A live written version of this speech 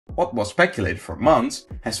What was speculated for months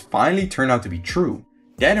has finally turned out to be true.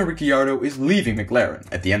 Daniel Ricciardo is leaving McLaren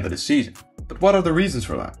at the end of the season. But what are the reasons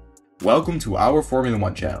for that? Welcome to our Formula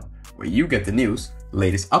 1 channel, where you get the news,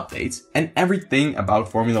 latest updates, and everything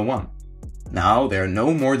about Formula 1. Now there are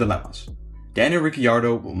no more dilemmas. Daniel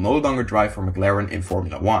Ricciardo will no longer drive for McLaren in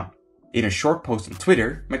Formula 1. In a short post on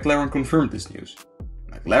Twitter, McLaren confirmed this news.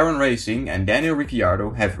 McLaren Racing and Daniel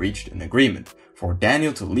Ricciardo have reached an agreement for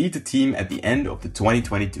Daniel to lead the team at the end of the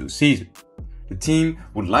 2022 season. The team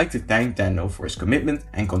would like to thank Daniel for his commitment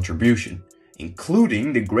and contribution,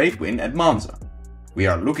 including the great win at Monza. We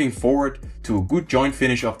are looking forward to a good joint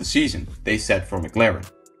finish of the season, they said for McLaren.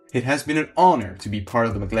 It has been an honor to be part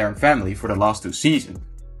of the McLaren family for the last 2 seasons,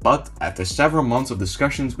 but after several months of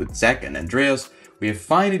discussions with Zach and Andreas, we have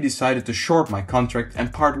finally decided to short my contract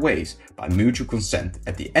and part ways by mutual consent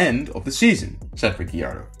at the end of the season, said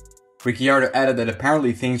Ricciardo. Ricciardo added that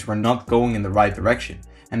apparently things were not going in the right direction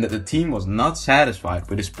and that the team was not satisfied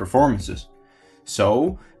with his performances.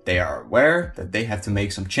 So, they are aware that they have to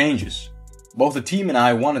make some changes. Both the team and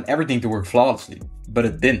I wanted everything to work flawlessly, but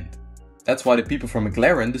it didn't. That's why the people from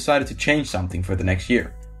McLaren decided to change something for the next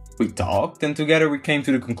year. We talked and together we came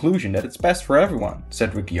to the conclusion that it's best for everyone,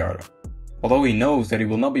 said Ricciardo. Although he knows that he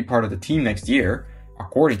will not be part of the team next year,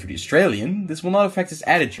 according to the Australian, this will not affect his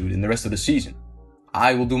attitude in the rest of the season.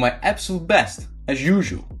 I will do my absolute best, as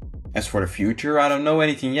usual. As for the future, I don't know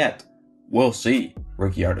anything yet. We'll see,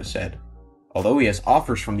 Ricciardo said. Although he has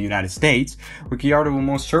offers from the United States, Ricciardo will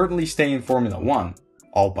most certainly stay in Formula 1.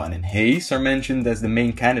 Alpine and Haas are mentioned as the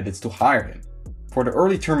main candidates to hire him. For the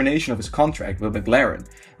early termination of his contract with McLaren,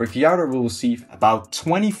 Ricciardo will receive about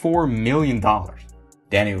 $24 million.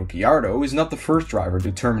 Daniel Ricciardo is not the first driver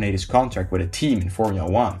to terminate his contract with a team in Formula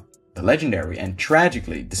 1. The legendary and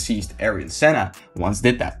tragically deceased Ayrton Senna once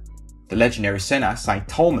did that. The legendary Senna signed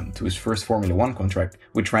Tolman to his first Formula 1 contract,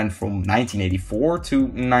 which ran from 1984 to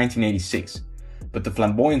 1986. But the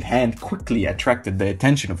flamboyant hand quickly attracted the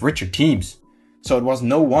attention of richer teams, so it was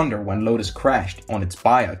no wonder when Lotus crashed on its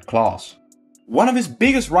buyout clause. One of his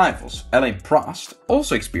biggest rivals, Alain Prost,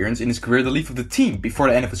 also experienced in his career the leave of the team before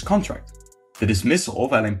the end of his contract. The dismissal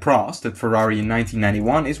of Alain Prost at Ferrari in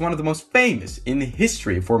 1991 is one of the most famous in the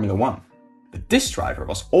history of Formula 1. But this driver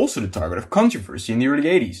was also the target of controversy in the early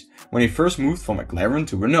 80s, when he first moved from McLaren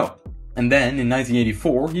to Renault. And then in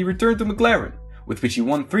 1984 he returned to McLaren, with which he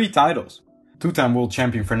won 3 titles. 2-time world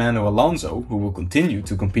champion Fernando Alonso, who will continue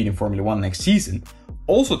to compete in Formula 1 next season,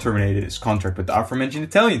 also terminated his contract with the aforementioned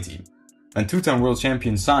Italian team. When 2-time world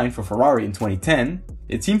champion signed for Ferrari in 2010,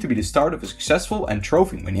 it seemed to be the start of a successful and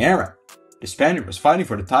trophy-winning era. The Spaniard was fighting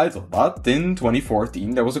for the title, but in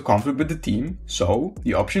 2014 there was a conflict with the team, so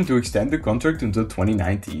the option to extend the contract until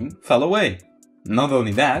 2019 fell away. Not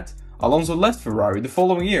only that, Alonso left Ferrari the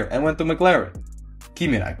following year and went to McLaren.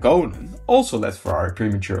 Kimi Räikkönen also left Ferrari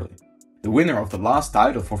prematurely. The winner of the last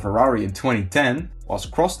title for Ferrari in 2010 was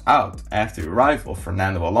crossed out after the arrival of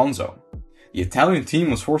Fernando Alonso. The Italian team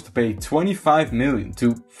was forced to pay $25 million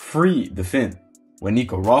to free the Finn. When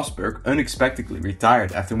Nico Rosberg unexpectedly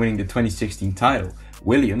retired after winning the 2016 title,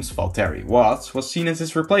 Williams' Valtteri Bottas was seen as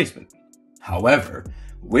his replacement. However,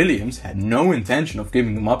 Williams had no intention of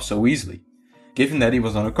giving him up so easily, given that he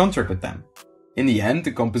was on a contract with them. In the end,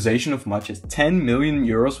 the compensation of much as €10 million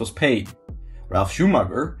was paid. Ralf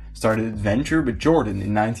Schumacher started an adventure with Jordan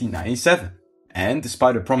in 1997, and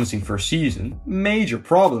despite a promising first season, major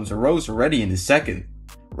problems arose already in the second.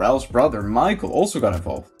 Ralph's brother Michael also got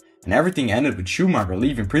involved, and everything ended with Schumacher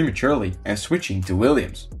leaving prematurely and switching to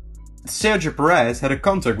Williams. Sergio Perez had a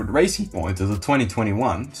contract with Racing Point until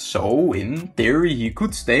 2021, so in theory he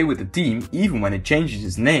could stay with the team even when it changes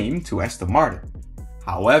its name to Aston Martin.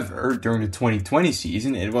 However, during the 2020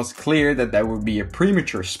 season it was clear that there would be a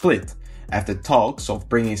premature split after talks of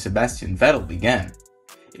bringing Sebastian Vettel began.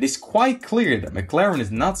 It is quite clear that McLaren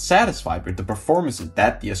is not satisfied with the performances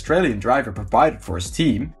that the Australian driver provided for his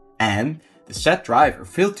team, and the said driver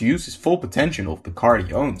failed to use his full potential of the car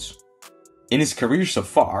he owns. In his career so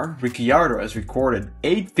far, Ricciardo has recorded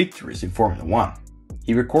 8 victories in Formula 1.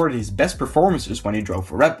 He recorded his best performances when he drove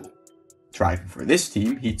for Red Bull. Driving for this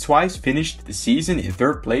team, he twice finished the season in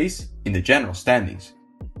 3rd place in the general standings.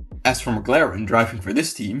 As for McLaren, driving for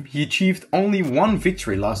this team, he achieved only 1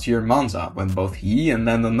 victory last year in Monza when both he and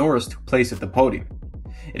Lando Norris took place at the podium.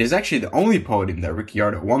 It is actually the only podium that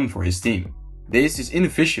Ricciardo won for his team. This is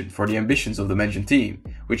inefficient for the ambitions of the mentioned team,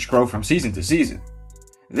 which grow from season to season.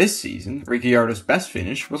 This season, Ricciardo's best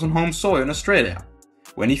finish was on home soil in Australia,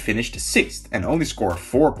 when he finished 6th and only scored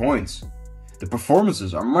 4 points. The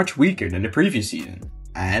performances are much weaker than the previous season,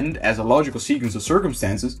 and as a logical sequence of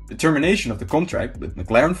circumstances, the termination of the contract with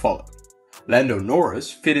McLaren followed. Lando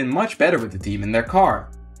Norris fit in much better with the team in their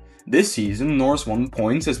car. This season, Norris won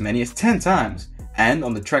points as many as 10 times, and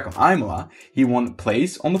on the track of Imola, he won a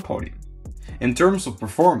place on the podium. In terms of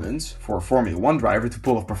performance, for a Formula 1 driver to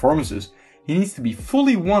pull off performances, he needs to be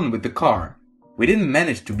fully one with the car. We didn't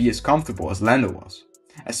manage to be as comfortable as Lando was,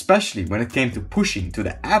 especially when it came to pushing to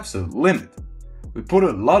the absolute limit. We put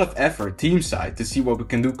a lot of effort team side to see what we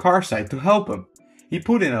can do car side to help him. He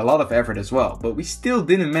put in a lot of effort as well, but we still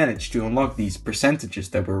didn't manage to unlock these percentages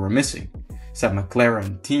that we were missing, said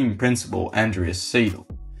Mclaren team principal Andreas Seidel.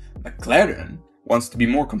 Mclaren wants to be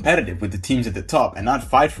more competitive with the teams at the top and not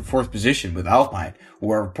fight for 4th position with Alpine, who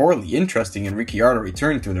are reportedly interested in Ricciardo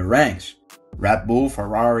returning to the ranks. Red Bull,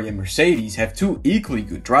 Ferrari and Mercedes have 2 equally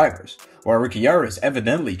good drivers, while Ricciardo is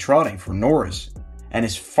evidently trotting for Norris, and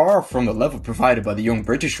is far from the level provided by the young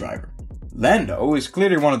British driver. Lando is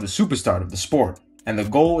clearly one of the superstars of the sport, and the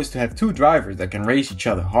goal is to have 2 drivers that can race each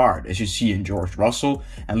other hard, as you see in George Russell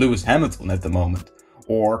and Lewis Hamilton at the moment,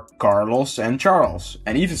 or Carlos and Charles,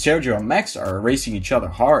 and even Sergio and Max are racing each other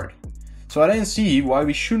hard. So I don't see why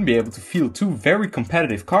we shouldn't be able to field 2 very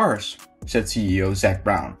competitive cars, said CEO Zak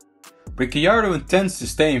Brown. Ricciardo intends to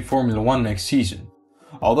stay in Formula 1 next season,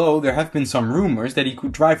 although there have been some rumors that he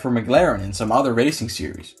could drive for Mclaren in some other racing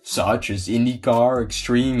series, such as IndyCar,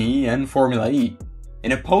 Extreme E and Formula E.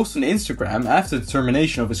 In a post on Instagram after the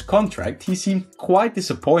termination of his contract, he seemed quite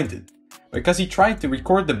disappointed, because he tried to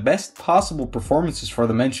record the best possible performances for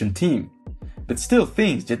the mentioned team, but still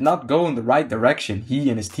things did not go in the right direction he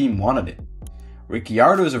and his team wanted it.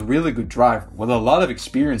 Ricciardo is a really good driver with a lot of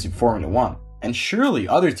experience in Formula 1, and surely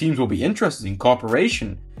other teams will be interested in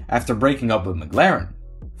cooperation after breaking up with Mclaren.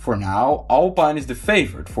 For now, Alpine is the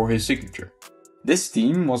favorite for his signature. This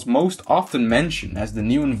team was most often mentioned as the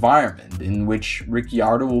new environment in which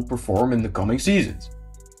Ricciardo will perform in the coming seasons.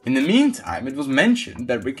 In the meantime, it was mentioned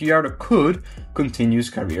that Ricciardo could continue his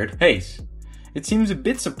career at Haas. It seems a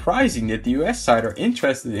bit surprising that the US side are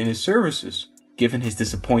interested in his services, given his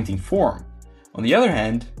disappointing form. On the other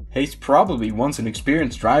hand, Haas probably wants an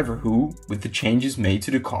experienced driver who, with the changes made to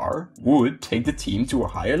the car, would take the team to a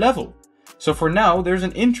higher level. So for now, there's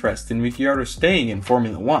an interest in Ricciardo staying in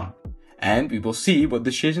Formula 1, and we will see what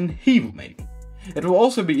decision he will make. It will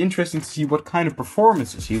also be interesting to see what kind of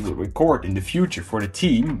performances he will record in the future for the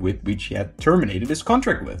team with which he had terminated his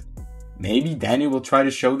contract with. Maybe Daniel will try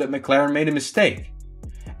to show that Mclaren made a mistake.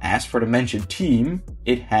 As for the mentioned team,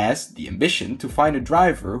 it has the ambition to find a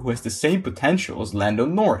driver who has the same potential as Lando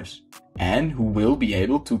Norris, and who will be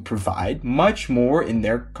able to provide much more in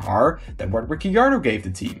their car than what Ricciardo gave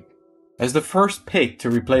the team. As the first pick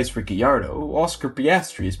to replace Ricciardo, Oscar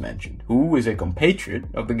Piastri is mentioned, who is a compatriot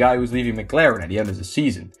of the guy who is leaving Mclaren at the end of the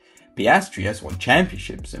season. Piastri has won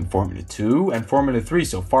championships in Formula 2 and Formula 3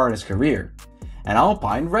 so far in his career, and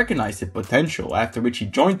Alpine recognized his potential after which he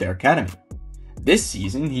joined their academy. This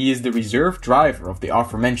season he is the reserve driver of the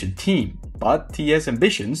aforementioned team, but he has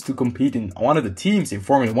ambitions to compete in one of the teams in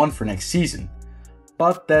Formula 1 for next season.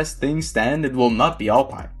 But as things stand, it will not be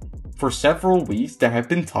Alpine. For several weeks there have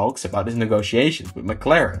been talks about his negotiations with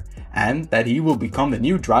Mclaren and that he will become the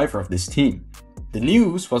new driver of this team. The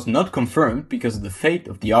news was not confirmed because the fate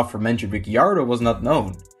of the aforementioned Ricciardo was not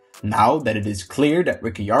known. Now that it is clear that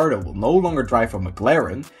Ricciardo will no longer drive for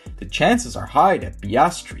Mclaren, the chances are high that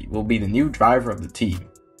Piastri will be the new driver of the team.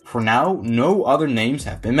 For now, no other names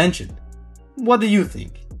have been mentioned. What do you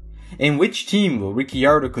think? In which team will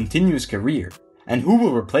Ricciardo continue his career, and who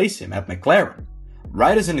will replace him at Mclaren?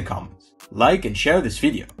 Write us in the comments, like and share this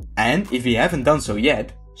video, and if you haven't done so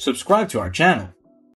yet, subscribe to our channel.